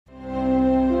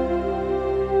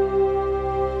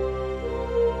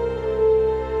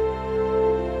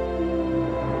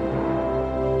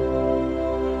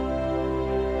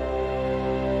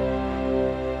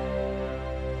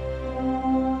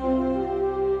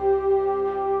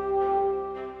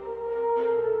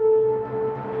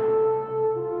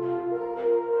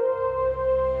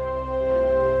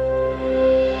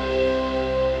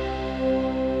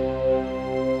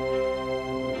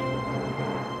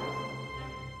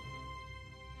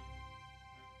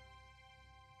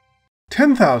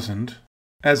10,000,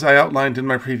 as I outlined in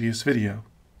my previous video,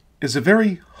 is a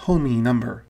very homey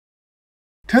number.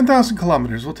 10,000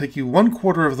 kilometers will take you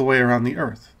 1/4 of the way around the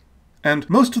Earth, and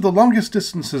most of the longest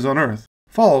distances on Earth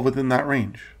fall within that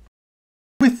range,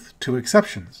 with two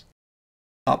exceptions: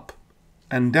 up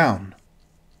and down.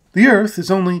 The Earth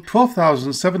is only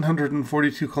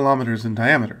 12,742 kilometers in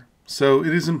diameter, so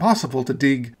it is impossible to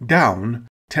dig down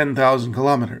 10,000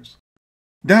 kilometers.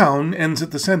 Down ends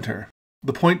at the center,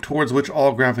 the point towards which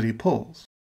all gravity pulls.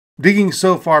 Digging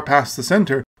so far past the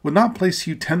center would not place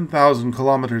you 10,000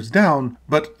 kilometers down,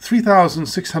 but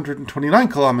 3,629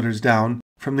 kilometers down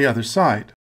from the other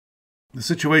side. The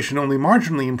situation only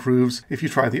marginally improves if you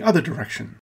try the other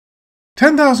direction.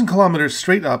 10,000 kilometers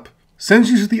straight up sends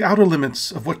you to the outer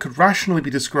limits of what could rationally be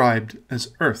described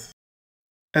as Earth.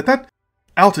 At that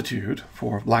altitude,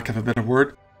 for lack of a better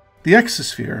word, the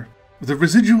exosphere, the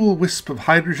residual wisp of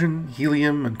hydrogen,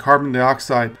 helium, and carbon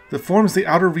dioxide that forms the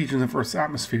outer region of Earth's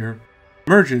atmosphere,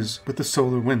 merges with the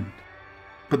solar wind.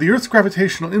 But the Earth's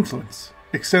gravitational influence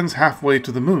extends halfway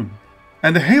to the Moon,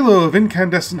 and a halo of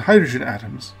incandescent hydrogen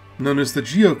atoms, known as the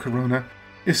geocorona,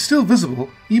 is still visible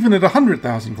even at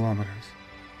 100,000 kilometers.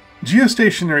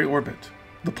 Geostationary orbit,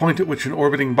 the point at which an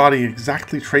orbiting body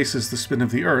exactly traces the spin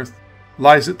of the Earth,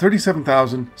 lies at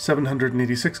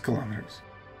 37,786 kilometers.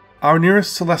 Our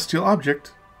nearest celestial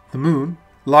object, the Moon,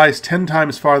 lies 10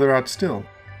 times farther out still,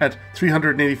 at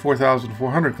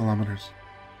 384,400 kilometers.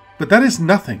 But that is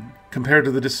nothing compared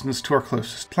to the distance to our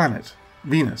closest planet,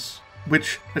 Venus,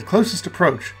 which, at closest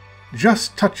approach,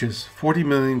 just touches 40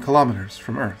 million kilometers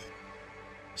from Earth.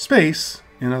 Space,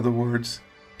 in other words,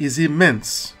 is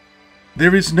immense.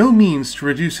 There is no means to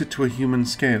reduce it to a human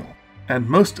scale, and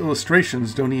most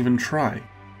illustrations don't even try.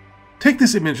 Take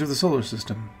this image of the solar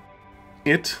system.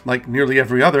 It, like nearly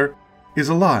every other, is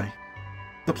a lie.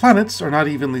 The planets are not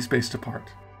evenly spaced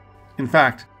apart. In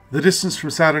fact, the distance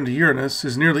from Saturn to Uranus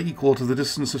is nearly equal to the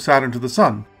distance of Saturn to the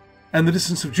Sun, and the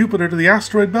distance of Jupiter to the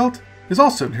asteroid belt is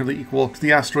also nearly equal to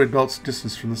the asteroid belt's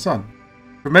distance from the Sun.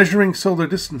 For measuring solar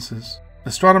distances,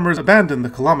 astronomers abandoned the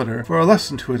kilometer for a less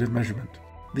intuitive measurement,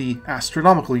 the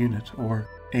astronomical unit, or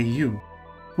AU,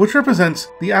 which represents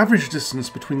the average distance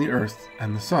between the Earth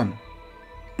and the Sun.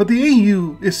 But the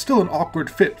AU is still an awkward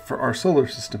fit for our solar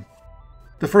system.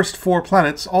 The first 4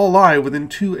 planets all lie within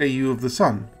 2 AU of the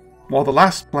Sun, while the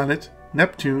last planet,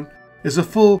 Neptune, is a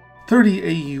full 30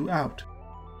 AU out.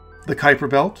 The Kuiper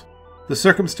Belt, the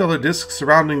circumstellar disk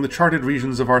surrounding the charted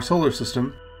regions of our solar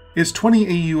system, is 20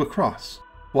 AU across,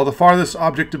 while the farthest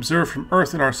object observed from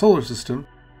Earth in our solar system,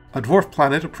 a dwarf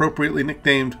planet appropriately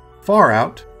nicknamed Far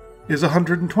Out, is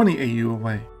 120 AU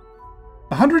away.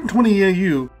 120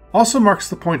 AU also marks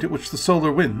the point at which the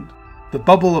solar wind, the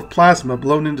bubble of plasma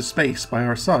blown into space by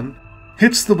our Sun,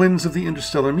 hits the winds of the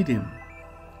interstellar medium.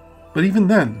 But even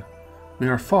then, we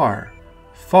are far,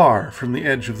 far from the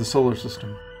edge of the solar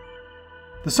system.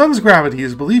 The Sun's gravity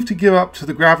is believed to give up to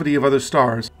the gravity of other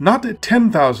stars not at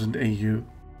 10,000 AU,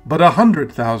 but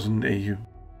 100,000 AU.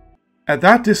 At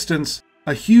that distance,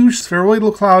 a huge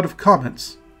spheroidal cloud of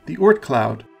comets, the Oort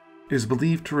cloud, is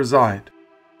believed to reside,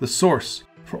 the source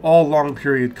for all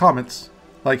long-period comets,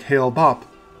 like Hale-Bopp,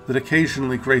 that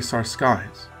occasionally grace our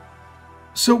skies.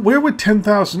 So where would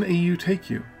 10,000 AU take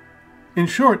you? In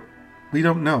short, we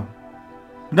don't know.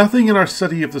 Nothing in our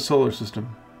study of the solar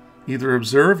system, either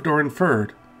observed or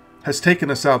inferred, has taken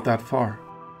us out that far.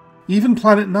 Even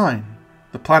Planet 9,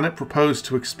 the planet proposed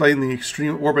to explain the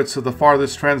extreme orbits of the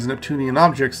farthest trans-Neptunian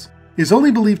objects, is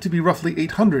only believed to be roughly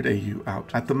 800 AU out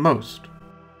at the most.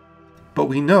 But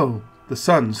we know the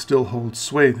Sun still holds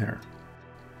sway there.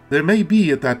 There may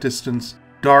be at that distance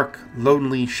dark,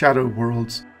 lonely shadow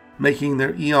worlds making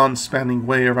their eon-spanning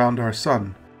way around our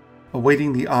Sun,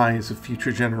 awaiting the eyes of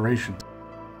future generations.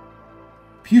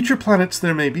 Future planets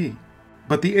there may be,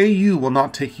 but the AU will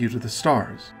not take you to the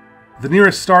stars. The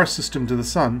nearest star system to the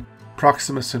Sun,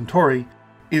 Proxima Centauri,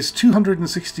 is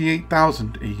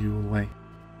 268,000 AU away.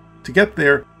 To get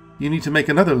there, you need to make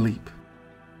another leap.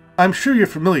 I'm sure you're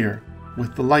familiar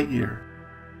with the light year.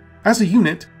 As a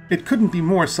unit, it couldn't be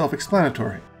more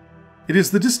self-explanatory. It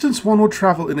is the distance one would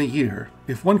travel in a year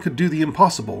if one could do the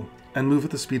impossible and move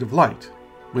at the speed of light,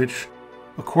 which,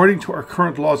 according to our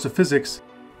current laws of physics,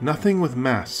 nothing with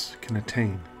mass can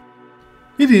attain.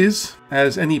 It is,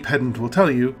 as any pedant will tell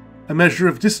you, a measure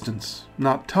of distance,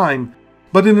 not time,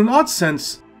 but in an odd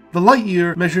sense, the light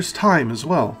year measures time as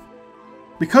well.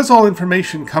 Because all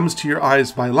information comes to your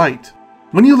eyes by light,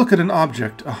 when you look at an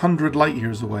object 100 light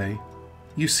years away,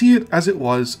 you see it as it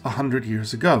was 100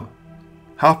 years ago.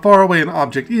 How far away an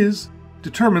object is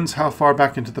determines how far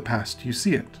back into the past you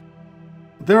see it.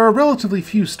 There are relatively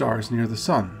few stars near the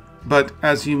Sun, but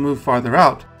as you move farther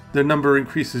out, their number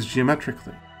increases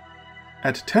geometrically.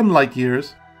 At 10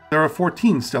 light-years, there are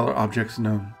 14 stellar objects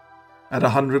known. At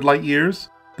 100 light-years,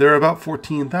 there are about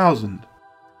 14,000.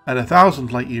 At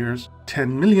 1,000 light-years,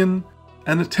 10 million,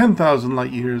 and at 10,000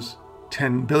 light-years,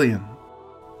 10 billion.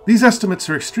 These estimates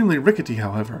are extremely rickety,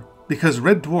 however, because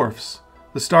red dwarfs,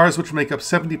 the stars which make up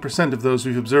 70% of those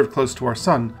we've observed close to our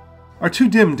Sun, are too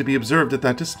dim to be observed at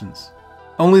that distance.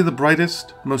 Only the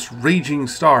brightest, most raging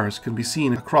stars can be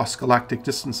seen across galactic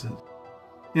distances.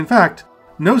 In fact,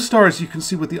 no stars you can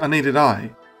see with the unaided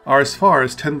eye are as far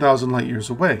as 10,000 light-years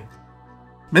away.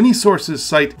 Many sources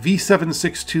cite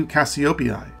V762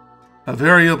 Cassiopeae, a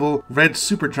variable red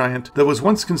supergiant that was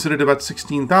once considered about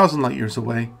 16,000 light-years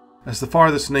away, as the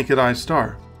farthest naked-eye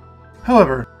star.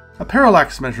 However, a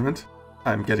parallax measurement,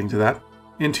 I'm getting to that,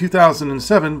 in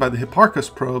 2007 by the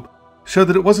Hipparcos probe showed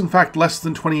that it was in fact less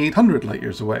than 2,800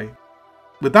 light-years away.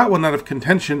 With that one out of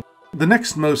contention, the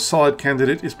next most solid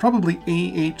candidate is probably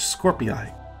AH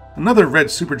Scorpii, another red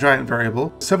supergiant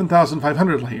variable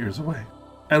 7,500 light-years away,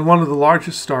 and one of the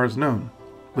largest stars known,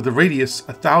 with a radius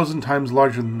 1,000 times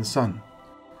larger than the Sun.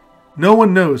 No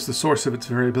one knows the source of its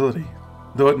variability,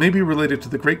 though it may be related to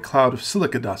the great cloud of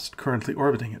silica dust currently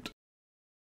orbiting it.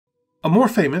 A more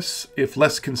famous, if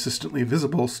less consistently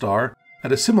visible, star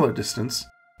at a similar distance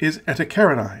is Eta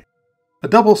Carinae, a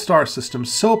double star system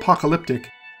so apocalyptic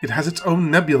it has its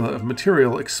own nebula of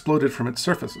material exploded from its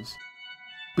surfaces.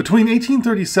 Between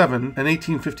 1837 and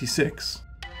 1856,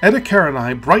 Eta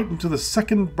Carinae brightened to the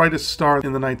second brightest star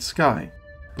in the night sky,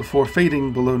 before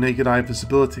fading below naked-eye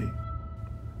visibility.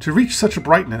 To reach such a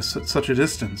brightness at such a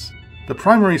distance, the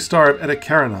primary star of Eta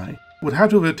Carinae would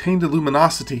have to have attained a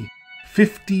luminosity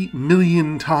 50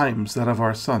 million times that of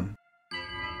our Sun,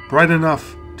 bright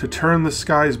enough to turn the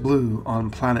skies blue on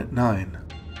Planet 9.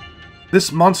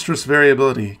 This monstrous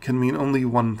variability can mean only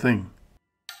one thing.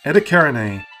 Eta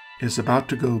Carinae is about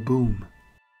to go boom.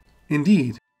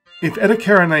 Indeed, if Eta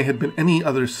Carinae had been any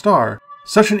other star,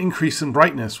 such an increase in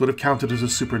brightness would have counted as a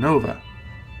supernova.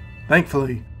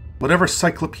 Thankfully, whatever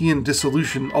cyclopean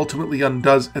dissolution ultimately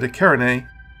undoes Eta Carinae,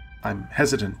 I'm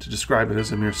hesitant to describe it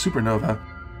as a mere supernova,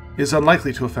 is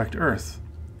unlikely to affect Earth.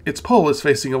 Its pole is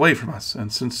facing away from us,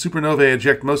 and since supernovae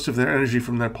eject most of their energy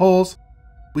from their poles,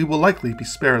 we will likely be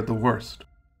spared the worst.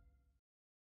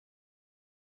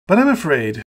 But I'm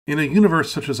afraid, in a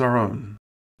universe such as our own,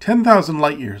 10,000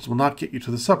 light-years will not get you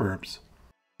to the suburbs.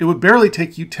 It would barely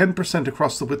take you 10%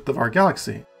 across the width of our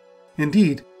galaxy.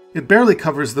 Indeed, it barely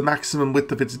covers the maximum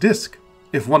width of its disk,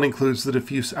 if one includes the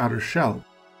diffuse outer shell.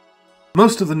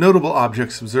 Most of the notable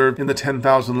objects observed in the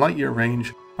 10,000 light-year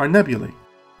range are nebulae,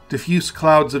 diffuse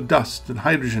clouds of dust and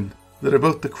hydrogen that are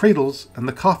both the cradles and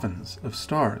the coffins of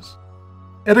stars.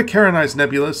 Eta Carinae's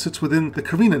nebula sits within the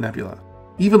Carina Nebula,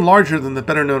 even larger than the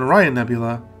better-known Orion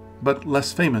Nebula, but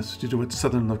less famous due to its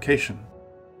southern location.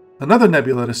 Another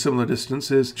nebula at a similar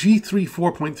distance is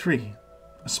G34.3,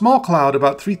 a small cloud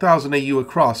about 3,000 AU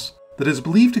across that is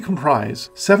believed to comprise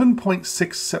 7.6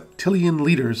 septillion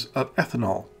liters of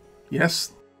ethanol.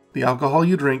 Yes, the alcohol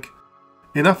you drink,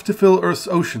 enough to fill Earth's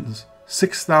oceans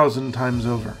 6,000 times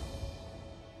over.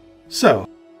 So,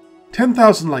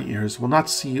 10,000 light-years will not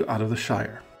see you out of the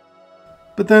Shire.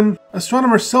 But then,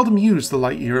 astronomers seldom use the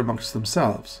light-year amongst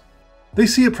themselves. They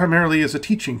see it primarily as a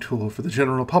teaching tool for the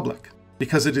general public,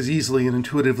 because it is easily and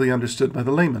intuitively understood by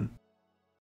the layman.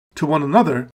 To one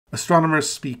another, astronomers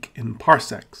speak in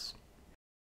parsecs.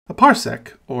 A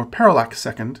parsec, or parallax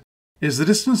second, is the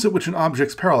distance at which an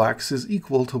object's parallax is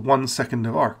equal to 1 second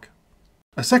of arc.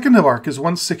 A second of arc is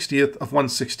 1/60th of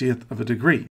 1/60th of a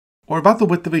degree, or about the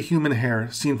width of a human hair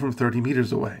seen from 30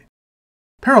 meters away.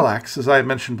 Parallax, as I have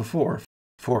mentioned before,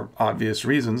 for obvious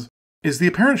reasons, is the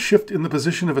apparent shift in the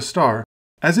position of a star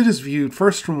as it is viewed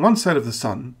first from one side of the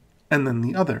Sun and then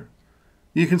the other.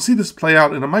 You can see this play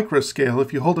out in a microscale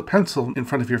if you hold a pencil in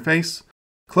front of your face,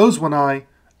 close one eye,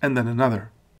 and then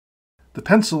another. The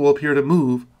pencil will appear to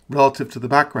move relative to the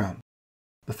background.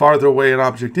 The farther away an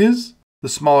object is, the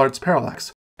smaller its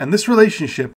parallax, and this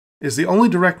relationship is the only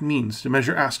direct means to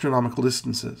measure astronomical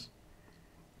distances.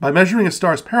 By measuring a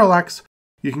star's parallax,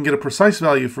 you can get a precise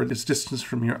value for its distance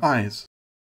from your eyes.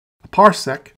 A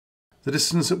parsec, the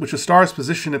distance at which a star's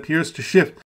position appears to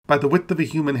shift by the width of a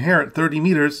human hair at 30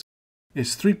 meters,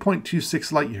 is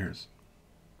 3.26 light-years.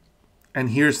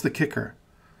 And here's the kicker.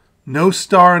 No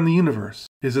star in the universe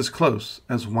is as close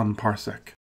as 1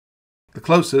 parsec. The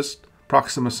closest,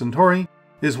 Proxima Centauri,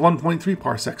 is 1.3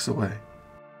 parsecs away.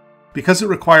 Because it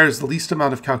requires the least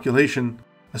amount of calculation,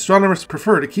 astronomers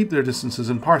prefer to keep their distances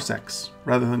in parsecs,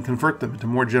 rather than convert them into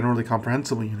more generally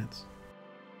comprehensible units.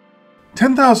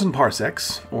 10,000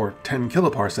 parsecs, or 10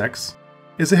 kiloparsecs,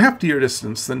 is a heftier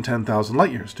distance than 10,000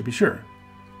 light-years, to be sure.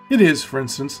 It is, for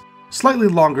instance, slightly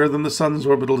longer than the Sun's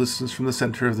orbital distance from the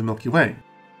center of the Milky Way,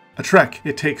 a trek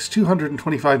it takes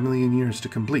 225 million years to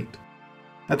complete.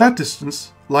 At that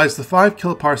distance lies the 5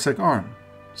 kiloparsec arm,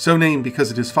 so named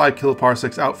because it is 5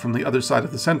 kiloparsecs out from the other side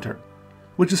of the center,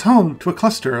 which is home to a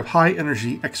cluster of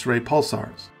high-energy X-ray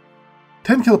pulsars.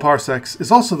 10 kiloparsecs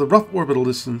is also the rough orbital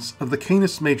distance of the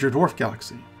Canis Major Dwarf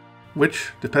Galaxy,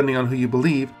 which, depending on who you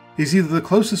believe, is either the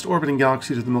closest orbiting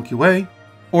galaxy to the Milky Way,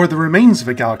 or the remains of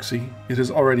a galaxy it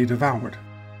has already devoured.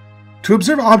 To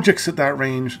observe objects at that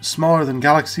range, smaller than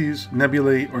galaxies,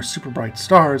 nebulae, or super-bright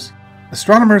stars,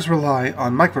 astronomers rely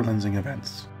on microlensing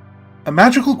events. A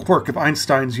magical quirk of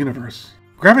Einstein's universe,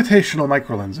 gravitational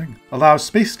microlensing allows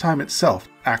space-time itself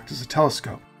to act as a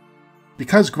telescope.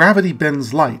 Because gravity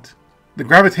bends light, the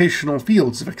gravitational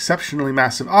fields of exceptionally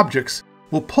massive objects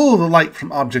will pull the light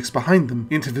from objects behind them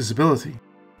into visibility,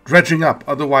 dredging up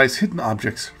otherwise hidden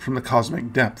objects from the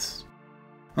cosmic depths.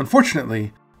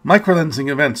 Unfortunately, microlensing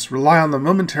events rely on the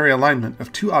momentary alignment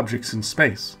of two objects in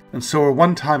space, and so are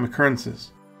one-time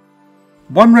occurrences.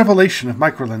 One revelation of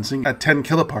microlensing at 10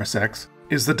 kiloparsecs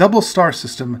is the double star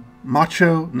system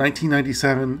Macho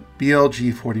 1997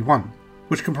 BLG41,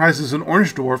 which comprises an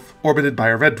orange dwarf orbited by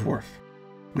a red dwarf,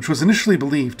 which was initially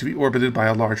believed to be orbited by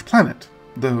a large planet,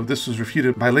 though this was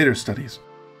refuted by later studies.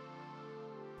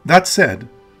 That said,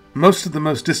 most of the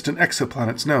most distant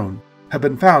exoplanets known have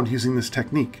been found using this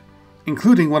technique,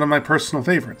 including one of my personal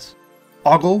favorites,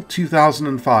 Ogle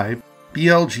 2005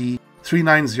 BLG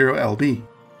 390LB,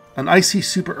 an icy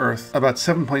super-Earth about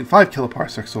 7.5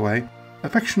 kiloparsecs away,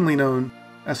 affectionately known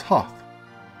as Hoth.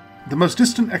 The most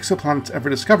distant exoplanets ever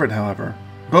discovered, however,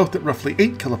 both at roughly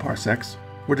 8 kiloparsecs,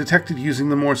 were detected using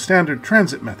the more standard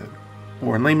transit method,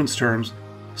 or in layman's terms,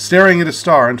 staring at a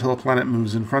star until a planet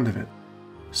moves in front of it.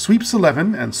 Sweeps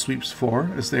 11 and Sweeps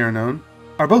 4, as they are known,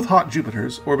 are both hot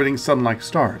Jupiters orbiting sun-like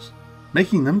stars,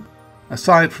 making them,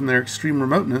 aside from their extreme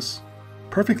remoteness,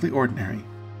 perfectly ordinary.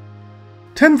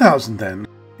 10,000, then,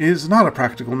 is not a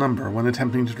practical number when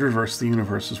attempting to traverse the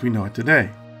universe as we know it today.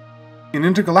 In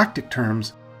intergalactic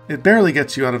terms, it barely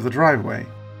gets you out of the driveway,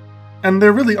 and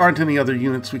there really aren't any other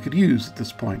units we could use at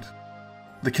this point.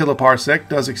 The kiloparsec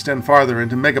does extend farther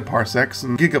into megaparsecs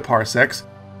and gigaparsecs,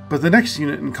 but the next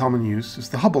unit in common use is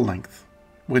the Hubble length,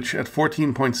 which at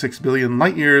 14.6 billion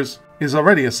light-years is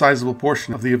already a sizable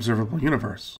portion of the observable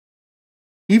universe.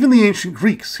 Even the ancient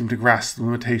Greeks seem to grasp the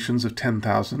limitations of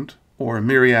 10,000, or a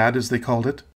myriad as they called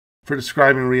it, for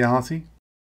describing reality.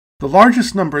 The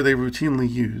largest number they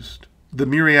routinely used, the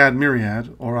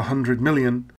myriad, or 100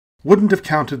 million, wouldn't have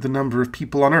counted the number of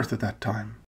people on Earth at that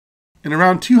time. In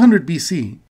around 200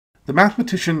 BC, the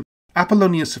mathematician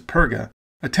Apollonius of Perga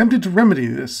attempted to remedy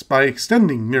this by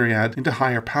extending myriad into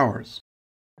higher powers.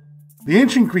 The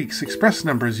ancient Greeks expressed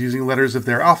numbers using letters of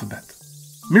their alphabet.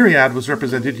 Myriad was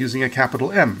represented using a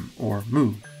capital M, or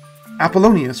mu.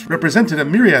 Apollonius represented a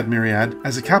myriad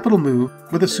as a capital mu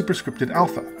with a superscripted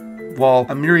alpha, while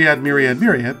a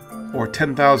myriad, or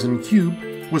 10,000 cube,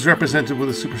 was represented with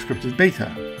a superscripted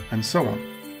beta, and so on.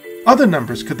 Other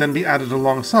numbers could then be added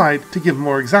alongside to give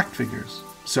more exact figures.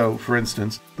 So, for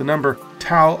instance, the number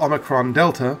tau omicron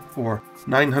delta, or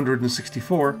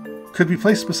 964, could be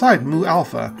placed beside mu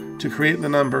alpha to create the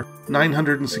number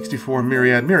 964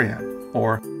 myriad,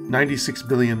 or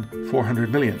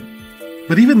 96,400,000,000.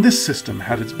 But even this system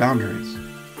had its boundaries.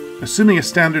 Assuming a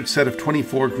standard set of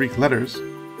 24 Greek letters,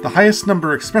 the highest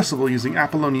number expressible using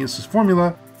Apollonius'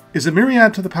 formula is a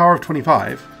myriad to the power of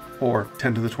 25, or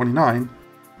 10 to the 29,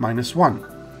 minus 1.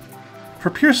 For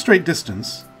pure straight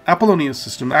distance, Apollonius'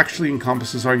 system actually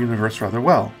encompasses our universe rather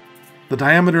well. The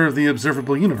diameter of the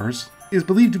observable universe is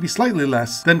believed to be slightly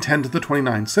less than 10 to the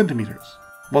 29 centimeters,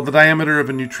 while the diameter of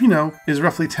a neutrino is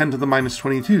roughly 10 to the minus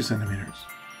 22 centimeters.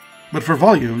 But for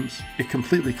volumes, it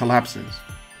completely collapses.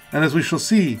 And as we shall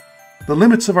see, the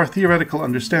limits of our theoretical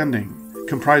understanding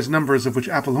comprise numbers of which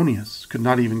Apollonius could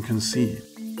not even conceive.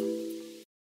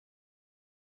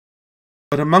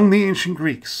 But among the ancient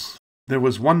Greeks, there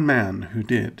was one man who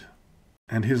did,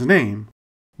 and his name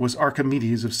was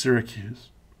Archimedes of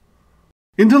Syracuse.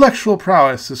 Intellectual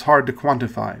prowess is hard to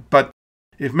quantify, but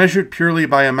if measured purely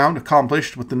by amount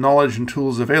accomplished with the knowledge and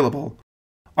tools available,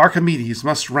 Archimedes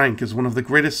must rank as one of the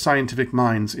greatest scientific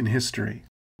minds in history.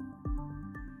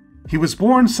 He was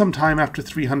born sometime after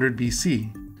 300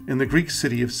 BC in the Greek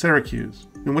city of Syracuse,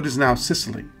 in what is now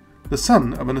Sicily, the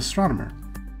son of an astronomer.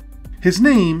 His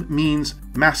name means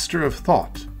Master of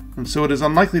Thought, and so it is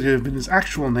unlikely to have been his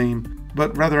actual name,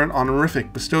 but rather an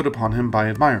honorific bestowed upon him by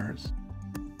admirers.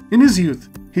 In his youth,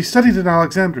 he studied at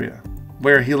Alexandria,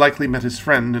 where he likely met his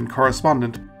friend and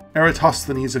correspondent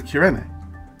Eratosthenes of Cyrene,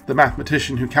 the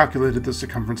mathematician who calculated the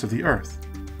circumference of the Earth.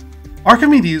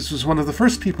 Archimedes was one of the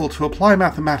first people to apply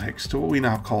mathematics to what we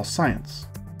now call science.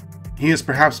 He is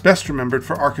perhaps best remembered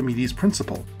for Archimedes'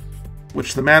 principle,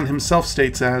 which the man himself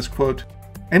states as, quote,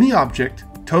 "Any object,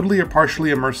 totally or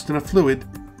partially immersed in a fluid,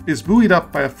 is buoyed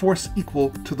up by a force equal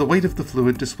to the weight of the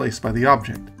fluid displaced by the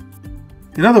object."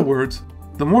 In other words,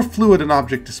 the more fluid an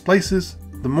object displaces,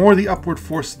 the more the upward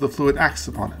force of the fluid acts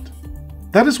upon it.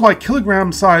 That is why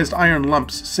kilogram-sized iron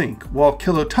lumps sink, while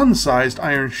kiloton-sized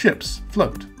iron ships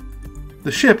float.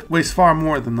 The ship weighs far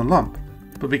more than the lump,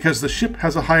 but because the ship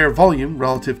has a higher volume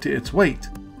relative to its weight,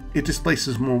 it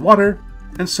displaces more water,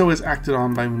 and so is acted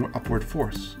on by more upward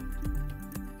force.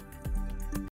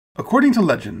 According to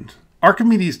legend,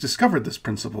 Archimedes discovered this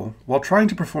principle while trying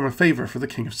to perform a favor for the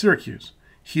king of Syracuse,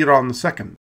 Hieron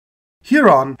II.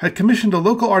 Hieron had commissioned a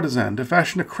local artisan to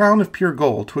fashion a crown of pure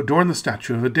gold to adorn the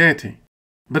statue of a deity,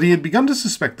 but he had begun to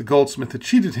suspect the goldsmith had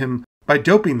cheated him by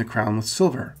doping the crown with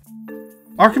silver.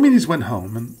 Archimedes went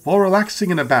home and, while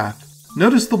relaxing in a bath,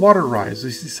 noticed the water rise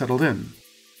as he settled in.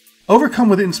 Overcome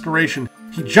with inspiration,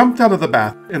 he jumped out of the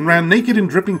bath and ran naked and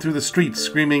dripping through the streets,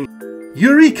 screaming,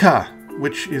 "Eureka!"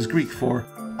 which is Greek for,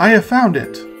 "I have found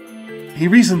it." He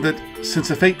reasoned that,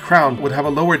 since a fake crown would have a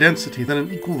lower density than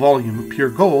an equal volume of pure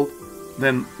gold,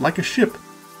 then, like a ship,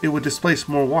 it would displace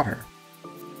more water.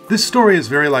 This story is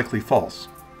very likely false.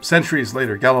 Centuries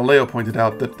later, Galileo pointed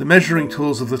out that the measuring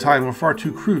tools of the time were far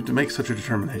too crude to make such a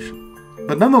determination.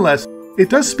 But nonetheless, it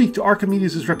does speak to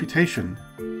Archimedes' reputation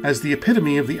as the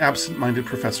epitome of the absent-minded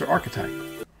professor archetype.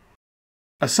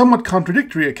 A somewhat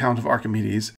contradictory account of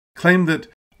Archimedes claimed that,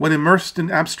 when immersed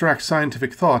in abstract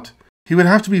scientific thought, he would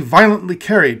have to be violently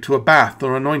carried to a bath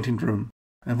or anointing room,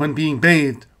 and when being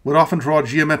bathed, would often draw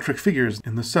geometric figures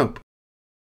in the soap.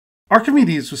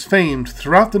 Archimedes was famed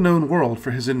throughout the known world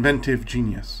for his inventive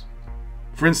genius.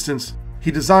 For instance,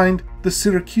 he designed the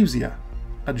Syracusia,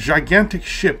 a gigantic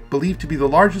ship believed to be the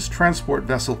largest transport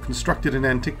vessel constructed in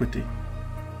antiquity.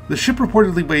 The ship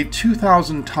reportedly weighed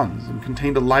 2,000 tons and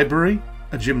contained a library,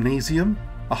 a gymnasium,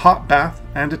 a hot bath,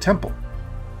 and a temple.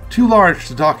 Too large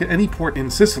to dock at any port in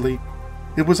Sicily,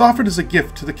 it was offered as a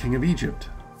gift to the king of Egypt.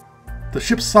 The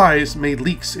ship's size made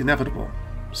leaks inevitable,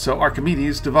 so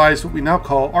Archimedes devised what we now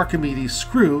call Archimedes'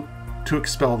 screw to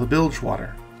expel the bilge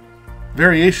water.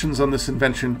 Variations on this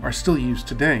invention are still used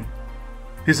today.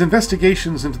 His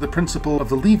investigations into the principle of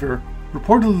the lever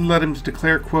reportedly led him to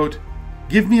declare, quote,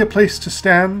 "Give me a place to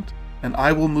stand, and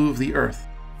I will move the earth."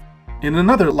 In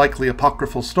another likely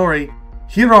apocryphal story,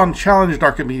 Hieron challenged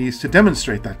Archimedes to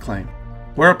demonstrate that claim,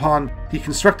 whereupon he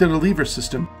constructed a lever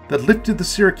system that lifted the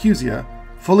Syracusia,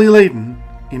 fully laden,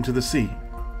 into the sea.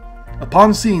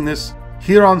 Upon seeing this,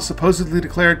 Hieron supposedly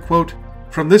declared, quote,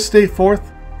 "From this day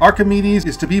forth, Archimedes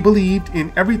is to be believed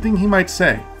in everything he might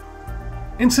say."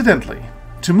 Incidentally,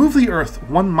 to move the Earth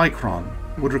 1 micron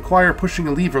would require pushing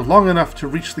a lever long enough to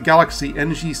reach the galaxy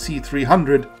NGC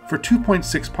 300 for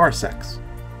 2.6 parsecs.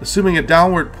 Assuming a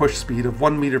downward push speed of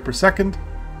 1 meter per second,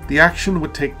 the action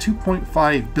would take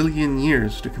 2.5 billion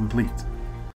years to complete.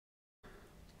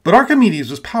 But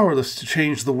Archimedes was powerless to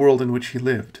change the world in which he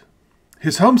lived.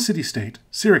 His home city-state,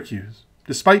 Syracuse,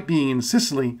 despite being in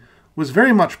Sicily, was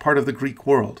very much part of the Greek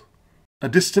world, a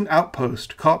distant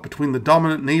outpost caught between the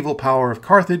dominant naval power of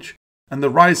Carthage and the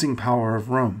rising power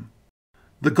of Rome.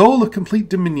 The goal of complete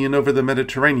dominion over the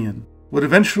Mediterranean would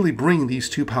eventually bring these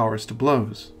two powers to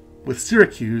blows, with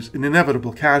Syracuse an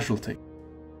inevitable casualty.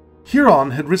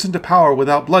 Hieron had risen to power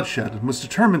without bloodshed and was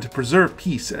determined to preserve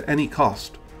peace at any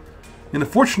cost. In a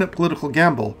fortunate political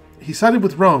gamble, he sided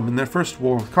with Rome in their first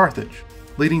war with Carthage,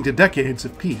 leading to decades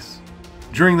of peace.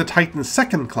 During the Titan's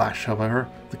second clash, however,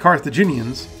 the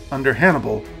Carthaginians, under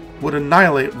Hannibal, would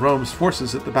annihilate Rome's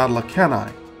forces at the Battle of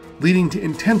Cannae, leading to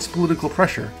intense political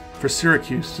pressure for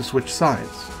Syracuse to switch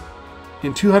sides.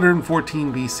 In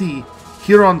 214 BC,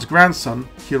 Hieron's grandson,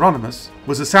 Hieronymus,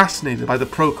 was assassinated by the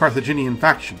pro-Carthaginian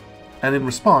faction, and in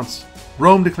response,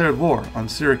 Rome declared war on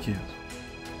Syracuse.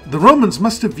 The Romans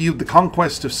must have viewed the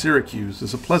conquest of Syracuse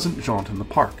as a pleasant jaunt in the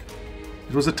park.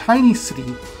 It was a tiny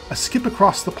city, a skip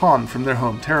across the pond from their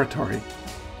home territory,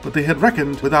 but they had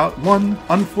reckoned without one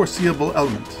unforeseeable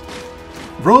element.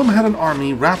 Rome had an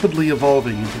army rapidly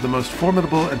evolving into the most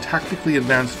formidable and tactically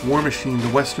advanced war machine the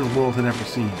Western world had ever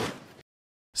seen.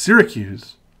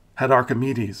 Syracuse had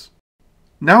Archimedes.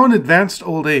 Now in advanced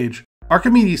old age,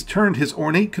 Archimedes turned his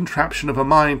ornate contraption of a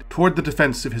mind toward the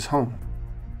defense of his home.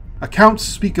 Accounts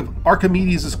speak of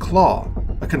Archimedes' claw,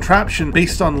 a contraption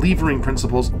based on levering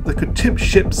principles that could tip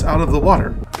ships out of the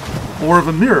water, or of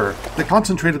a mirror that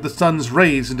concentrated the sun's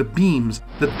rays into beams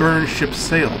that burned ships'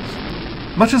 sails.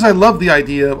 Much as I love the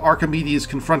idea of Archimedes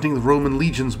confronting the Roman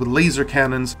legions with laser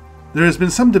cannons, there has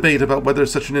been some debate about whether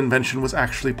such an invention was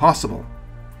actually possible.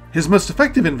 His most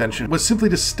effective invention was simply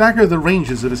to stagger the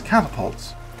ranges of his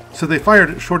catapults, so they fired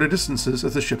at shorter distances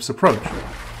as the ships approached,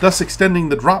 thus extending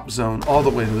the drop zone all the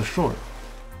way to the shore.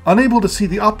 Unable to see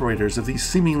the operators of these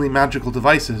seemingly magical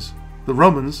devices, the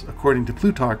Romans, according to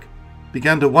Plutarch,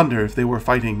 began to wonder if they were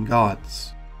fighting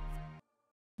gods.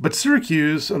 But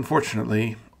Syracuse,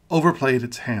 unfortunately, overplayed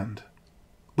its hand.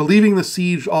 Believing the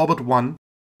siege all but won,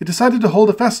 it decided to hold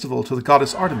a festival to the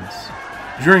goddess Artemis,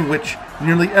 during which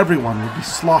nearly everyone would be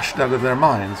sloshed out of their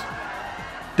minds.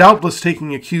 Doubtless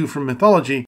taking a cue from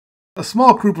mythology, a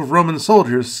small group of Roman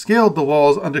soldiers scaled the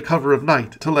walls under cover of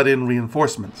night to let in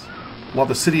reinforcements. While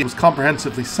the city was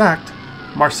comprehensively sacked,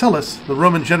 Marcellus, the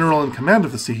Roman general in command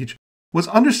of the siege, was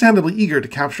understandably eager to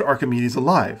capture Archimedes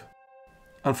alive.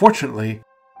 Unfortunately,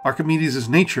 Archimedes'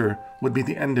 nature would be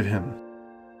the end of him.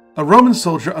 A Roman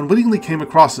soldier unwittingly came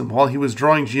across him while he was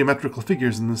drawing geometrical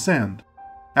figures in the sand.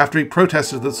 After he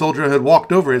protested that the soldier had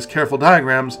walked over his careful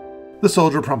diagrams, the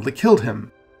soldier promptly killed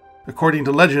him. According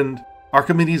to legend,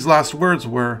 Archimedes' last words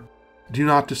were, "Do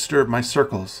not disturb my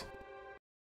circles."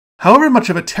 However much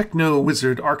of a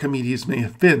techno-wizard Archimedes may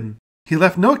have been, he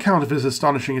left no account of his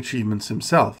astonishing achievements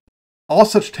himself. All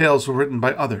such tales were written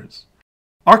by others.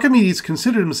 Archimedes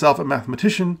considered himself a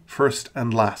mathematician first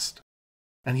and last,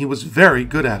 and he was very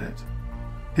good at it.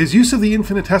 His use of the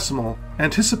infinitesimal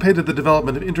anticipated the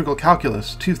development of integral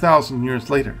calculus 2,000 years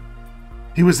later.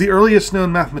 He was the earliest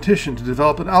known mathematician to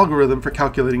develop an algorithm for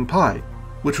calculating pi,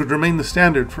 which would remain the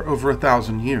standard for over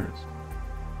 1,000 years.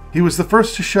 He was the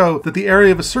first to show that the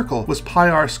area of a circle was pi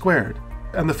r squared,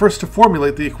 and the first to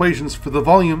formulate the equations for the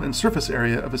volume and surface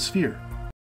area of a sphere.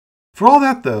 For all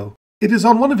that, though, it is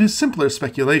on one of his simpler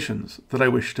speculations that I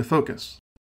wish to focus.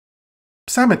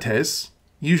 Psamathes,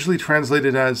 usually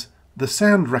translated as the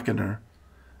Sand Reckoner,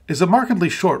 is a markedly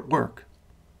short work.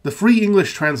 The free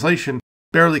English translation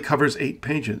barely covers 8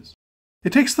 pages.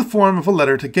 It takes the form of a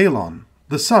letter to Gelon,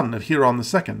 the son of Hieron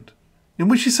II, in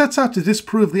which he sets out to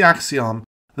disprove the axiom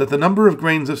that the number of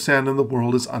grains of sand in the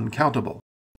world is uncountable.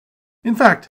 In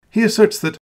fact, he asserts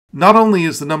that not only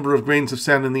is the number of grains of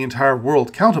sand in the entire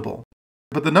world countable,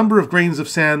 but the number of grains of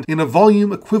sand in a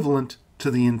volume equivalent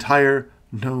to the entire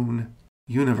known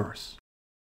universe.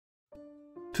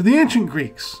 To the ancient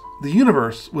Greeks, the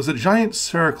universe was a giant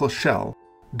spherical shell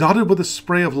dotted with a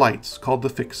spray of lights called the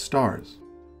fixed stars.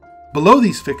 Below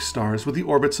these fixed stars were the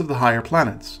orbits of the higher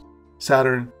planets,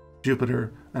 Saturn,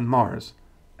 Jupiter, and Mars,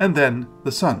 and then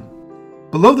the Sun.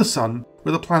 Below the Sun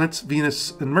were the planets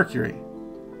Venus and Mercury,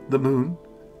 the Moon,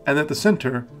 and at the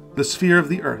center, the sphere of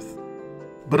the Earth.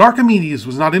 But Archimedes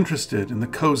was not interested in the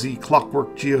cozy,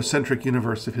 clockwork, geocentric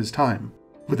universe of his time,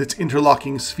 with its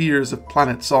interlocking spheres of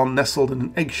planets all nestled in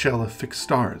an eggshell of fixed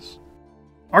stars.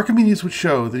 Archimedes would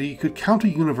show that he could count a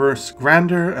universe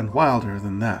grander and wilder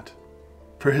than that.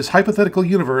 For his hypothetical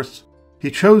universe,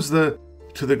 he chose the,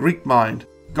 to the Greek mind,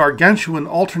 gargantuan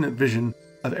alternate vision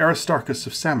of Aristarchus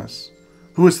of Samos,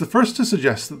 who was the first to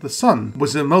suggest that the Sun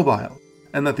was immobile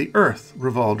and that the Earth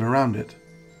revolved around it.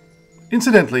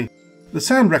 Incidentally, the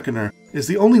Sand Reckoner is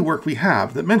the only work we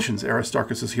have that mentions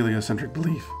Aristarchus' heliocentric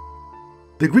belief.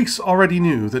 The Greeks already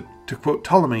knew that, to quote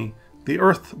Ptolemy, the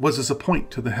Earth was as a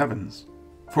point to the heavens.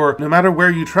 For no matter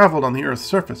where you traveled on the Earth's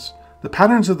surface, the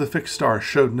patterns of the fixed stars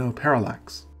showed no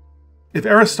parallax. If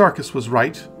Aristarchus was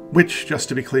right, which, just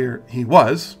to be clear, he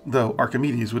was, though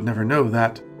Archimedes would never know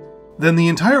that, then the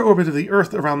entire orbit of the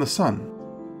Earth around the Sun,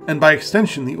 and by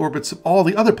extension the orbits of all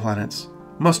the other planets,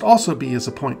 must also be as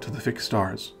a point to the fixed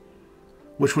stars,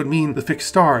 which would mean the fixed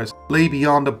stars lay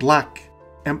beyond a black,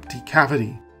 empty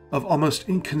cavity of almost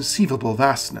inconceivable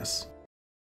vastness.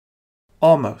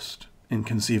 Almost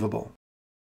inconceivable.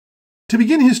 To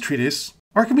begin his treatise,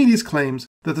 Archimedes claims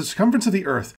that the circumference of the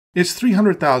Earth is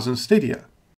 300,000 stadia.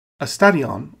 A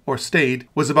stadion, or stade,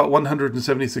 was about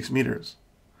 176 meters.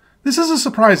 This is a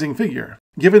surprising figure,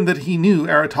 given that he knew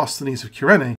Eratosthenes of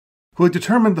Kyrene, who had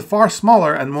determined the far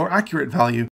smaller and more accurate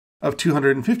value of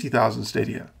 250,000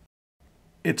 stadia.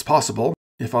 It's possible,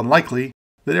 if unlikely,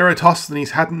 that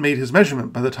Eratosthenes hadn't made his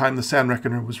measurement by the time the Sand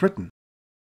Reckoner was written.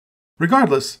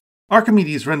 Regardless,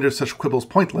 Archimedes renders such quibbles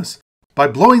pointless by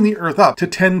blowing the Earth up to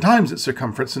 10 times its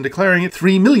circumference and declaring it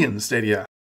 3 million stadia.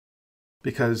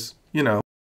 Because,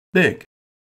 big.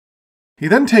 He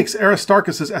then takes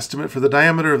Aristarchus' estimate for the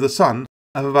diameter of the Sun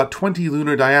of about 20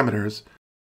 lunar diameters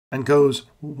and goes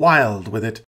wild with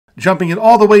it jumping it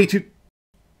all the way to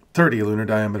 30 lunar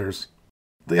diameters.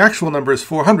 The actual number is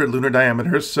 400 lunar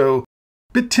diameters, so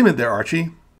bit timid there,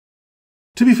 Archie.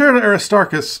 To be fair to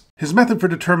Aristarchus, his method for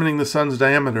determining the sun's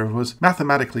diameter was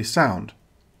mathematically sound.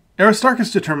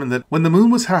 Aristarchus determined that when the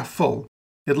moon was half full,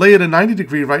 it lay at a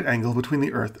 90-degree right angle between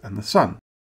the Earth and the sun.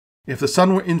 If the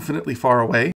sun were infinitely far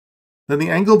away, then the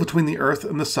angle between the Earth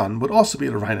and the sun would also be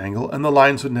at a right angle and the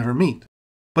lines would never meet.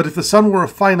 But if the sun were a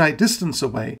finite distance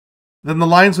away, then the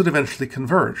lines would eventually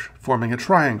converge, forming a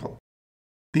triangle.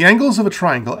 The angles of a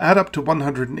triangle add up to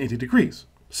 180 degrees,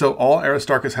 so all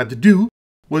Aristarchus had to do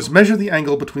was measure the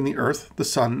angle between the Earth, the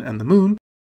sun, and the moon,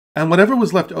 and whatever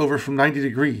was left over from 90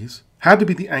 degrees had to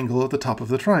be the angle at the top of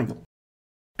the triangle.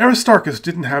 Aristarchus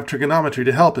didn't have trigonometry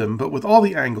to help him, but with all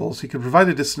the angles he could provide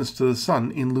a distance to the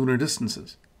sun in lunar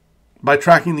distances. By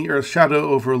tracking the Earth's shadow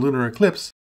over a lunar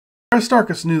eclipse,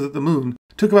 Aristarchus knew that the moon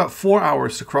took about 4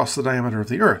 hours to cross the diameter of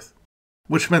the Earth,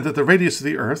 which meant that the radius of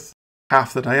the Earth,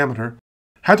 half the diameter,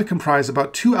 had to comprise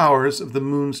about 2 hours of the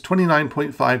moon's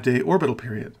 29.5-day orbital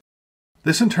period.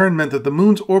 This in turn meant that the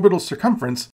moon's orbital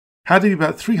circumference had to be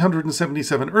about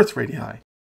 377 Earth radii,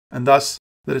 and thus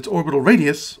that its orbital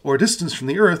radius, or distance from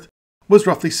the Earth, was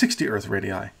roughly 60 Earth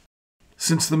radii.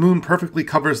 Since the moon perfectly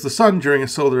covers the sun during a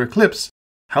solar eclipse,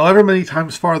 however many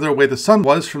times farther away the sun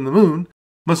was from the moon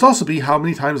must also be how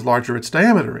many times larger its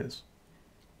diameter is.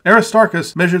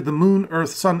 Aristarchus measured the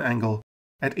moon-Earth-Sun angle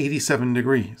at 87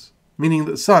 degrees, meaning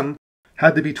that the sun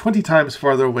had to be 20 times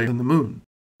farther away than the moon,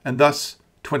 and thus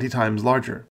 20 times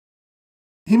larger.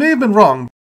 He may have been wrong.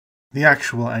 The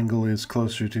actual angle is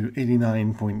closer to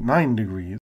 89.9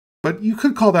 degrees, but you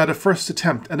could call that a first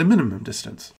attempt at a minimum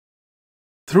distance.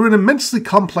 Through an immensely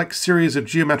complex series of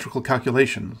geometrical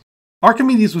calculations,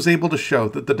 Archimedes was able to show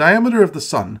that the diameter of the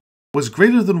sun was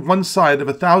greater than one side of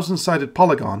a 1,000-sided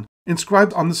polygon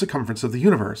inscribed on the circumference of the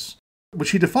universe,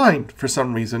 which he defined, for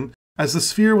some reason, as the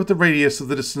sphere with the radius of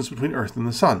the distance between Earth and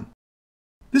the sun.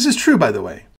 This is true, by the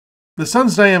way. The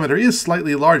sun's diameter is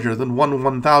slightly larger than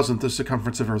 1/1000th the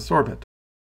circumference of Earth's orbit.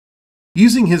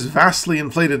 Using his vastly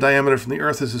inflated diameter from the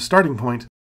Earth as his starting point,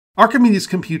 Archimedes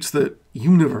computes the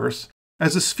universe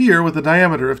as a sphere with a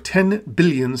diameter of 10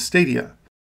 billion stadia,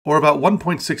 or about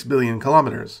 1.6 billion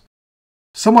kilometers.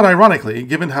 Somewhat ironically,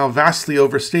 given how vastly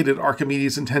overstated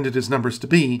Archimedes intended his numbers to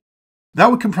be,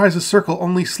 that would comprise a circle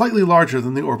only slightly larger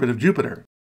than the orbit of Jupiter.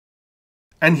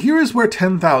 And here is where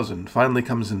 10,000 finally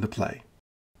comes into play.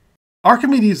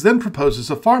 Archimedes then proposes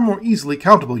a far more easily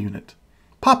countable unit,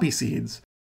 poppy seeds,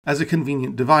 as a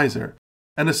convenient divisor,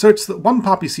 and asserts that one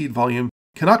poppy seed volume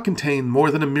cannot contain more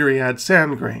than a myriad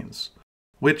sand grains,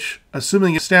 which,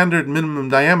 assuming a standard minimum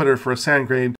diameter for a sand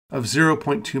grain of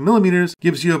 0.2 millimeters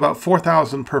gives you about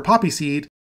 4,000 per poppy seed,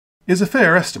 is a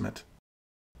fair estimate.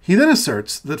 He then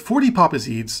asserts that 40 poppy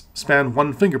seeds span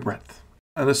 1 finger breadth,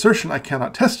 an assertion I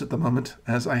cannot test at the moment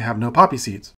as I have no poppy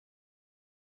seeds.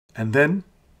 And then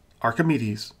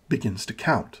Archimedes begins to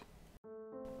count.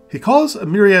 He calls a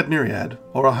myriad,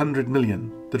 or 100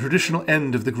 million, the traditional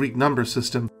end of the Greek number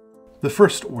system, the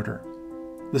first order.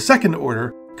 The second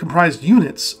order comprised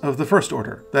units of the first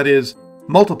order, that is,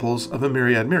 multiples of a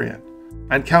myriad,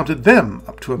 and counted them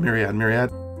up to a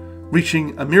myriad,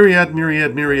 reaching a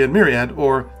myriad,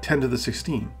 or 10 to the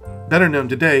 16, better known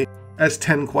today as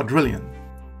 10 quadrillion.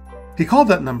 He called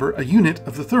that number a unit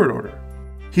of the third order.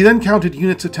 He then counted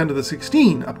units of 10 to the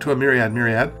 16 up to a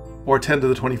myriad, or 10 to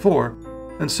the 24,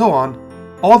 and so on,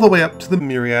 all the way up to the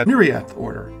myriadth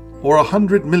order, or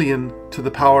 100 million to the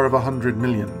power of 100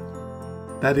 million.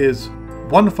 That is,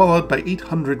 1 followed by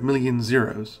 800 million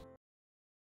zeros.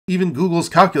 Even Google's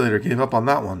calculator gave up on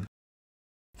that one.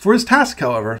 For his task,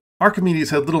 however, Archimedes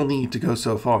had little need to go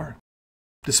so far.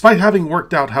 Despite having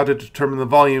worked out how to determine the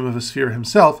volume of a sphere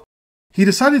himself, he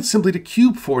decided simply to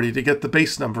cube 40 to get the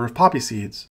base number of poppy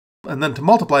seeds, and then to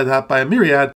multiply that by a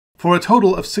myriad for a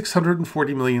total of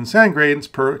 640 million sand grains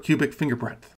per cubic finger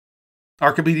breadth.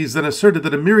 Archimedes then asserted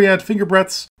that a myriad finger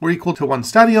breadths were equal to 1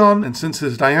 stadion, and since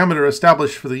his diameter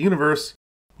established for the universe,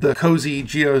 the cozy,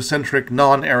 geocentric,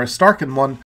 non-Aristarchan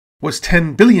one, was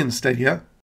 10 billion stadia,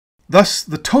 thus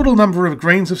the total number of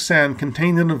grains of sand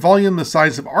contained in a volume the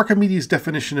size of Archimedes'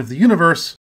 definition of the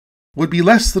universe would be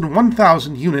less than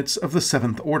 1,000 units of the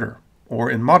 7th order,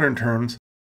 or in modern terms,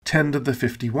 10 to the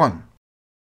 51.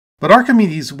 But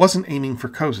Archimedes wasn't aiming for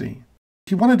cozy.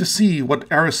 He wanted to see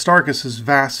what Aristarchus'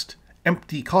 vast,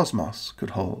 empty cosmos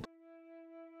could hold.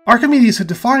 Archimedes had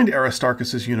defined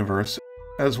Aristarchus' universe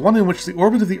as one in which the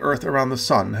orbit of the Earth around the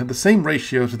Sun had the same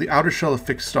ratio to the outer shell of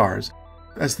fixed stars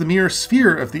as the mere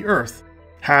sphere of the Earth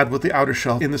had with the outer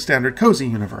shell in the standard cozy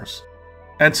universe.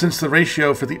 And since the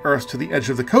ratio for the Earth to the edge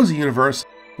of the cozy universe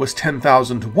was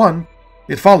 10,000 to 1,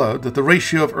 it followed that the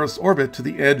ratio of Earth's orbit to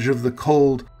the edge of the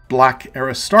cold, black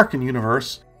Aristarchan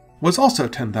universe was also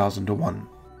 10,000 to 1,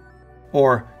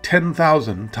 or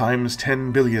 10,000 times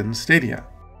 10 billion stadia.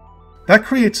 That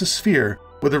creates a sphere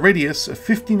with a radius of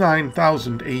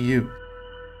 59,000 AU,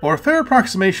 or a fair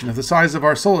approximation of the size of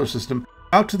our solar system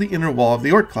out to the inner wall of the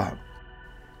Oort cloud.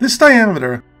 This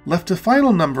diameter left a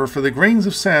final number for the grains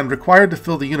of sand required to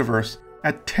fill the universe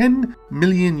at 10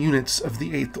 million units of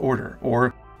the 8th order,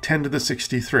 or 10 to the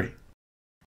 63.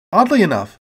 Oddly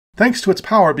enough, thanks to its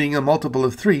power being a multiple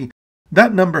of 3,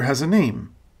 that number has a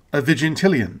name, a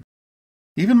vigintillion.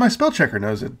 Even my spell checker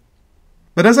knows it.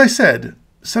 But as I said,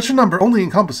 such a number only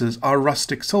encompasses our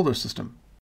rustic solar system.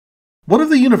 What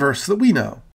of the universe that we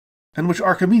know, and which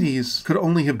Archimedes could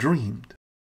only have dreamed?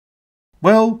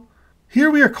 Well,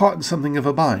 here we are caught in something of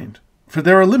a bind, for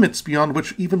there are limits beyond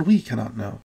which even we cannot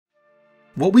know.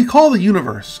 What we call the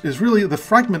universe is really the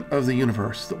fragment of the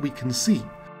universe that we can see,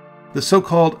 the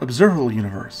so-called observable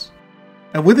universe.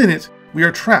 And within it, we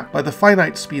are trapped by the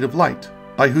finite speed of light,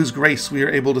 by whose grace we are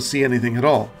able to see anything at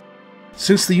all.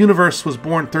 Since the universe was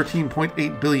born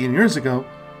 13.8 billion years ago,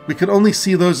 we can only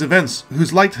see those events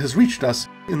whose light has reached us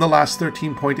in the last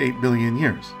 13.8 billion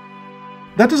years.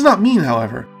 That does not mean,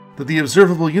 however, that the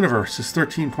observable universe is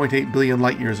 13.8 billion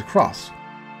light-years across.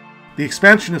 The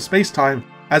expansion of space-time,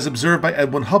 as observed by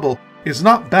Edwin Hubble, is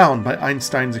not bound by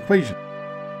Einstein's equation,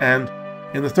 and,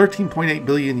 in the 13.8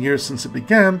 billion years since it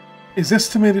began, is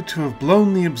estimated to have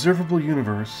blown the observable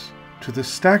universe to the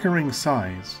staggering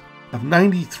size of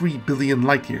 93 billion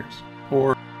light-years,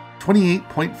 or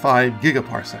 28.5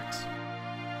 gigaparsecs.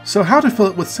 So how to fill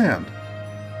it with sand?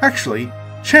 Actually,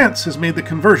 chance has made the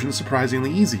conversion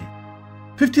surprisingly easy.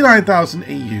 59,000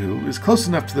 AU is close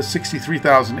enough to the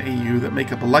 63,000 AU that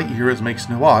make up a light-year as makes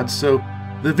no odds, so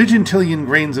the vigintillion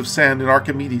grains of sand in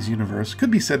Archimedes' universe could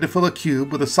be said to fill a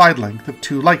cube with a side length of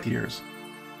 2 light-years.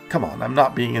 Come on, I'm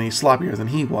not being any sloppier than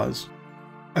he was.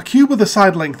 A cube with a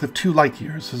side length of 2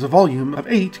 light-years has a volume of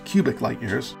 8 cubic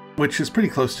light-years, which is pretty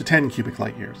close to 10 cubic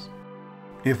light-years.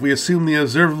 If we assume the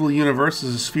observable universe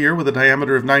is a sphere with a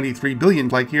diameter of 93 billion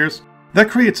light-years, that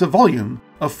creates a volume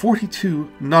of 42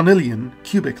 nonillion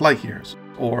cubic light-years,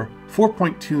 or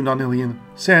 4.2 nonillion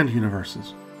sand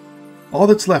universes. All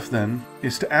that's left, then,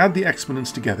 is to add the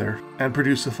exponents together and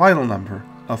produce a final number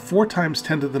of 4 times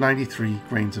 10 to the 93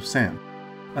 grains of sand.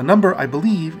 A number I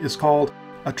believe is called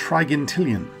a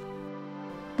trigintillion.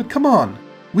 But come on,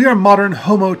 we are modern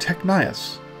Homo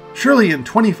technius. Surely in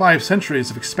 25 centuries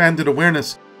of expanded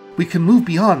awareness, we can move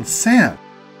beyond sand.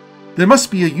 There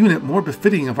must be a unit more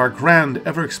befitting of our grand,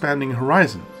 ever-expanding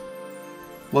horizons.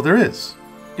 Well, there is.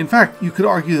 In fact, you could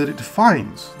argue that it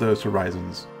defines those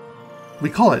horizons. We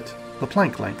call it the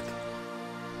Planck length.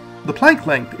 The Planck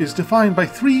length is defined by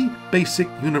 3 basic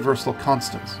universal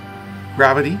constants: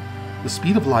 gravity, the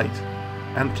speed of light,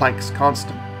 and Planck's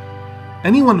constant.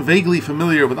 Anyone vaguely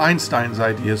familiar with Einstein's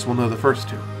ideas will know the first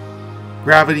 2.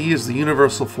 Gravity is the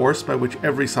universal force by which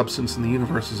every substance in the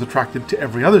universe is attracted to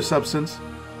every other substance,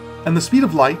 and the speed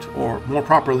of light, or more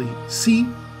properly, c,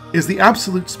 is the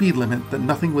absolute speed limit that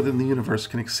nothing within the universe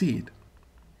can exceed.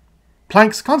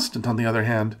 Planck's constant, on the other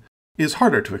hand, is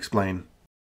harder to explain.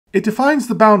 It defines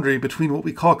the boundary between what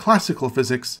we call classical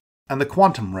physics and the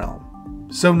quantum realm,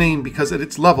 so named because at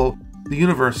its level, the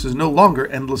universe is no longer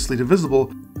endlessly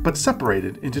divisible, but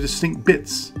separated into distinct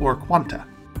bits, or quanta.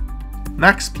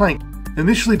 Max Planck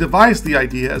initially devised the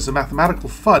idea as a mathematical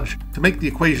fudge to make the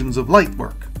equations of light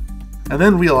work, and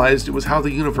then realized it was how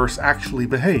the universe actually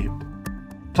behaved.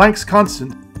 Planck's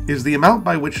constant is the amount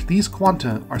by which these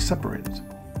quanta are separated.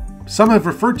 Some have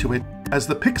referred to it as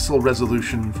the pixel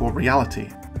resolution for reality.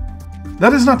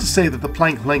 That is not to say that the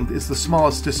Planck length is the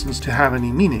smallest distance to have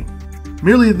any meaning,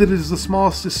 merely that it is the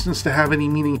smallest distance to have any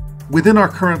meaning within our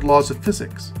current laws of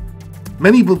physics.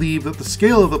 Many believe that the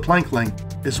scale of the Planck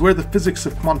length is where the physics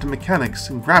of quantum mechanics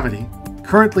and gravity,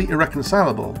 currently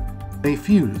irreconcilable, may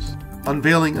fuse,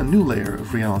 unveiling a new layer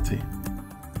of reality.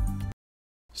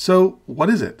 So, what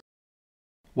is it?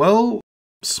 Well,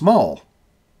 small.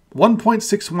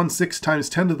 1.616 times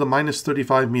 10 to the minus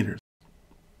 35 meters.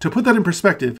 To put that in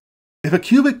perspective, if a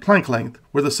cubic Planck length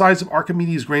were the size of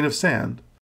Archimedes' grain of sand,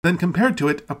 then compared to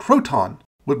it, a proton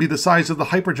would be the size of the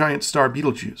hypergiant star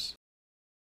Betelgeuse.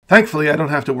 Thankfully, I don't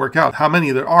have to work out how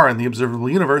many there are in the observable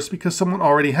universe because someone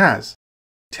already has.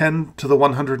 10 to the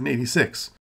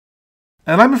 186.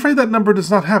 And I'm afraid that number does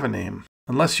not have a name,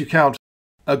 unless you count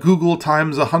a Google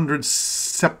times 100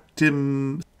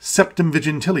 septim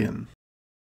vigintillion.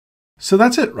 So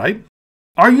that's it, right?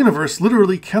 Our universe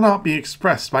literally cannot be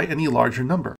expressed by any larger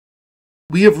number.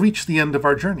 We have reached the end of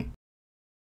our journey.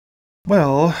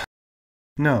 Well,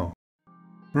 no.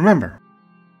 Remember,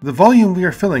 the volume we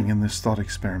are filling in this thought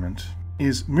experiment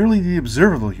is merely the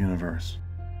observable universe,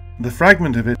 the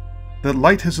fragment of it that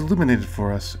light has illuminated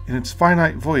for us in its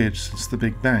finite voyage since the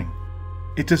Big Bang.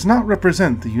 It does not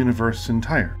represent the universe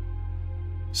entire.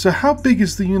 So how big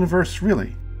is the universe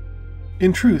really?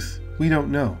 In truth, we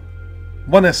don't know.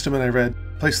 One estimate I read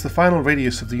placed the final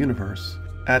radius of the universe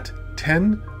at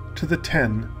 10 to the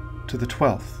 10 to the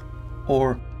 12th,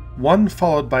 or 1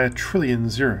 followed by 1,000,000,000,000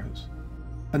 zeros.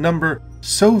 A number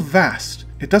so vast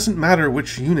it doesn't matter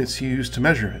which units you use to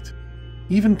measure it,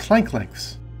 even Planck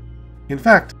lengths. In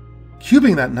fact,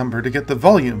 cubing that number to get the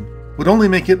volume would only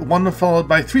make it 1 followed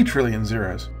by 3,000,000,000,000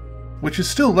 zeros, which is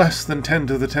still less than 10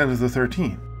 to the 10 to the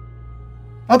 13.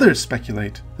 Others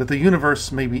speculate that the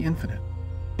universe may be infinite,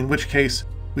 in which case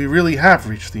we really have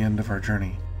reached the end of our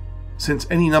journey, since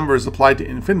any numbers applied to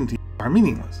infinity are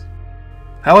meaningless.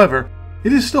 However,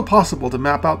 it is still possible to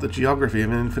map out the geography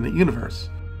of an infinite universe,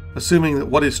 assuming that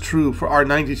what is true for our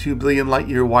 92 billion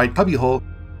light-year wide cubbyhole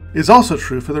is also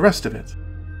true for the rest of it.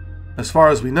 As far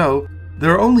as we know,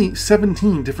 there are only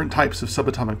 17 different types of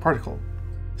subatomic particle,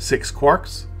 6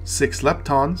 quarks, 6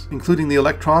 leptons, including the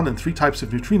electron and 3 types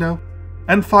of neutrino,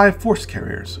 and 5 force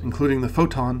carriers, including the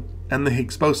photon and the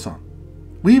Higgs boson.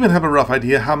 We even have a rough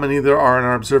idea how many there are in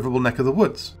our observable neck of the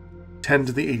woods, 10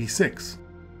 to the 86.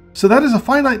 So that is a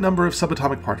finite number of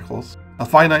subatomic particles, a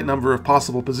finite number of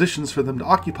possible positions for them to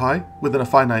occupy within a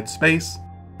finite space,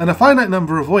 and a finite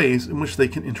number of ways in which they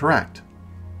can interact.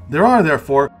 There are,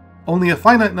 therefore, only a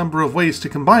finite number of ways to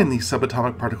combine these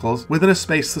subatomic particles within a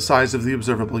space the size of the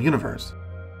observable universe.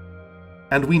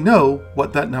 And we know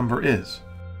what that number is.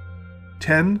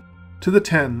 10 to the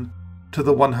 10 to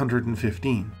the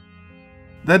 115.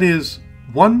 That is,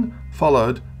 1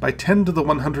 followed by 10 to the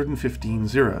 115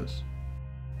 zeros.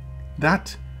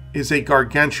 That is a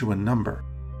gargantuan number.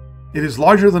 It is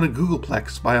larger than a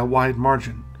googolplex by a wide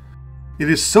margin. It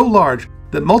is so large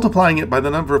that multiplying it by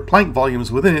the number of Planck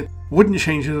volumes within it wouldn't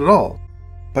change it at all.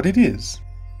 But it is,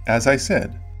 as I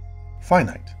said,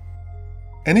 finite.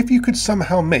 And if you could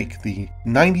somehow make the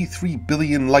 93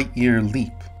 billion light-year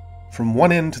leap from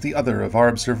one end to the other of our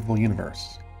observable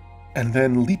universe, and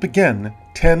then leap again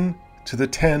 10 to the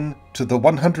 10 to the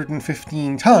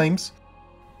 115 times,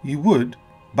 you would,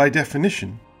 by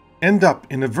definition, end up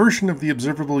in a version of the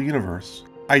observable universe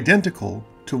identical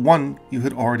to one you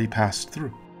had already passed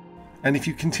through. And if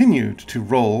you continued to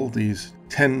roll these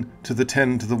 10 to the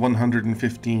 10 to the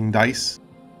 115 dice,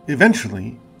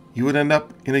 eventually you would end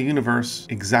up in a universe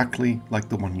exactly like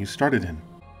the one you started in.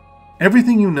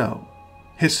 Everything you know,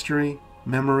 history,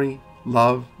 memory,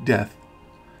 love, death,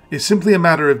 is simply a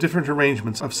matter of different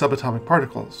arrangements of subatomic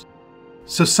particles.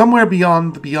 So somewhere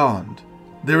beyond the beyond,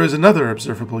 there is another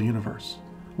observable universe,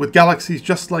 with galaxies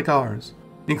just like ours,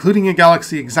 including a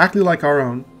galaxy exactly like our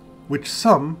own, which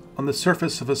some on the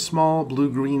surface of a small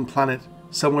blue-green planet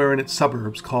somewhere in its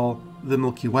suburbs call the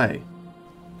Milky Way.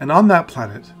 And on that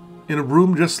planet, in a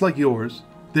room just like yours,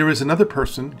 there is another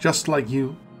person just like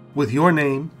you, with your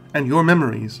name and your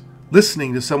memories,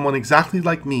 listening to someone exactly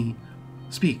like me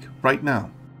speak right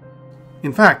now.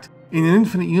 In fact, in an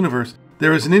infinite universe,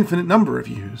 there is an infinite number of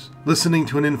yous listening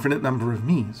to an infinite number of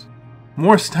me's.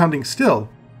 More astounding still,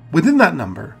 within that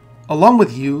number, along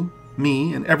with you,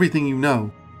 me, and everything you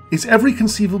know, is every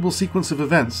conceivable sequence of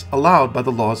events allowed by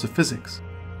the laws of physics.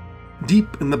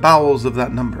 Deep in the bowels of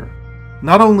that number,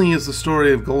 not only is the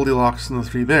story of Goldilocks and the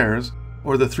Three Bears,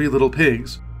 or the Three Little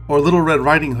Pigs, or Little Red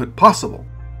Riding Hood possible,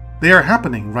 they are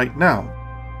happening right now.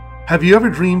 Have you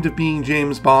ever dreamed of being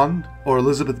James Bond or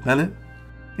Elizabeth Bennet?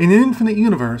 In an infinite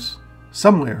universe,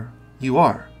 somewhere, you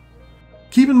are.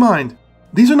 Keep in mind,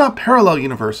 these are not parallel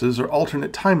universes or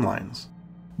alternate timelines.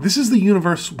 This is the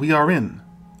universe we are in,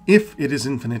 if it is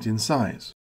infinite in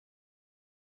size.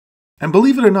 And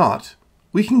believe it or not,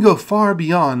 we can go far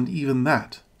beyond even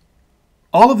that.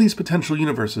 All of these potential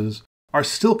universes are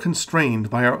still constrained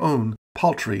by our own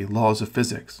paltry laws of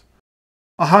physics.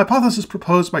 A hypothesis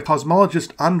proposed by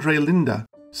cosmologist André Linde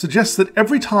suggests that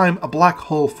every time a black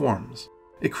hole forms,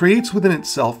 it creates within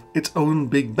itself its own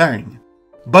Big Bang,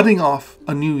 budding off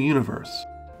a new universe,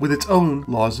 with its own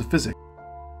laws of physics.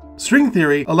 String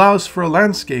theory allows for a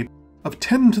landscape of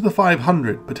 10 to the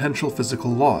 500 potential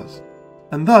physical laws,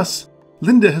 and thus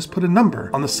Linde has put a number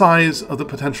on the size of the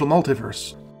potential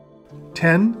multiverse: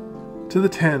 10 to the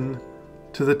 10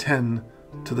 to the 10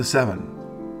 to the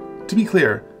 7. To be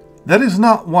clear, that is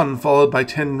not 1 followed by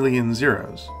 10 million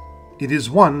zeros. It is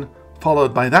 1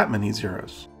 followed by that many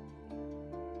zeros.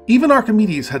 Even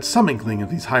Archimedes had some inkling of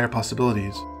these higher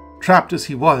possibilities, trapped as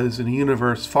he was in a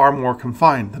universe far more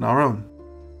confined than our own.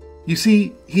 You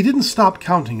see, he didn't stop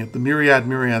counting at the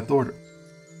myriad-myriadth order.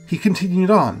 He continued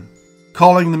on,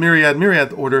 calling the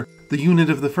myriad-myriadth order the unit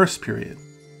of the first period,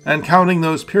 and counting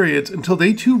those periods until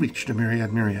they too reached a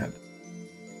myriad-myriad.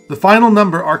 The final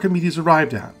number Archimedes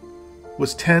arrived at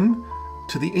was 10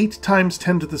 to the 8 times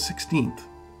 10 to the 16th,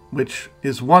 which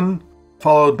is 1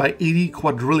 followed by 80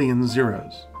 quadrillion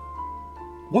zeros.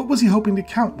 What was he hoping to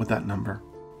count with that number?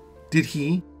 Did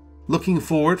he, looking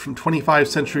forward from 25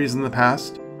 centuries in the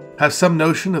past, have some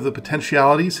notion of the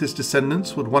potentialities his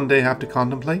descendants would one day have to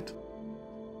contemplate?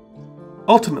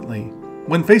 Ultimately,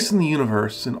 when facing the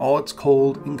universe in all its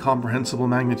cold, incomprehensible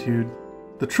magnitude,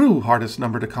 the true hardest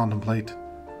number to contemplate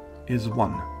is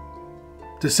 1.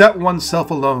 To set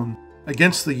oneself alone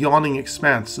against the yawning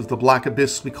expanse of the black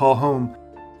abyss we call home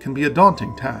can be a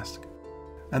daunting task.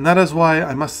 And that is why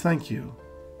I must thank you,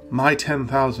 my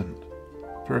 10,000,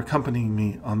 for accompanying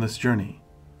me on this journey,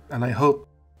 and I hope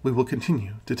we will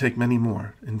continue to take many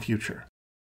more in future.